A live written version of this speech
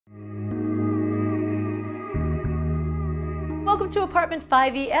to apartment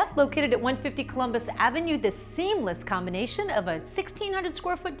 5EF, located at 150 Columbus Avenue. This seamless combination of a 1,600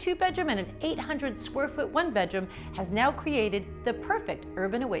 square foot 2-bedroom and an 800 square foot 1-bedroom has now created the perfect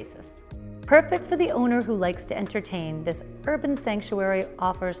urban oasis. Perfect for the owner who likes to entertain, this urban sanctuary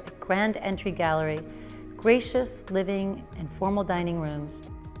offers a grand entry gallery, gracious living and formal dining rooms,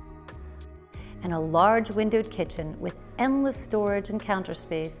 and a large windowed kitchen with endless storage and counter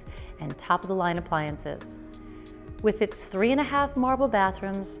space and top-of-the-line appliances. With its 3.5 marble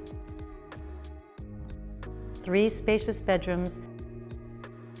bathrooms, 3 spacious bedrooms,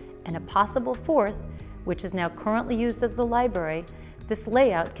 and a possible 4th, which is now currently used as the library, this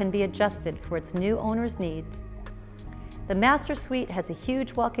layout can be adjusted for its new owner's needs. The master suite has a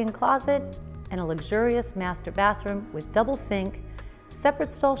huge walk-in closet and a luxurious master bathroom with double sink,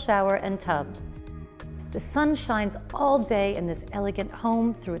 separate stall shower, and tub. The sun shines all day in this elegant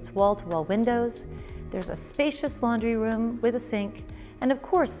home through its wall-to-wall windows. There's a spacious laundry room with a sink, and of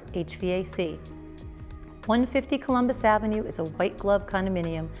course, HVAC. 150 Columbus Avenue is a white glove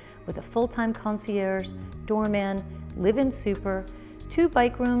condominium with a full-time concierge, doorman, live-in super, 2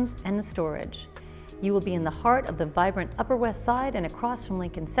 bike rooms, and a storage. You will be in the heart of the vibrant Upper West Side and across from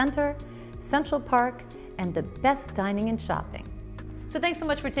Lincoln Center, Central Park, and the best dining and shopping. So thanks so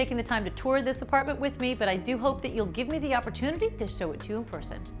much for taking the time to tour this apartment with me, but I do hope that you'll give me the opportunity to show it to you in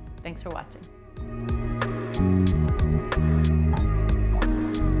person. Thanks for watching.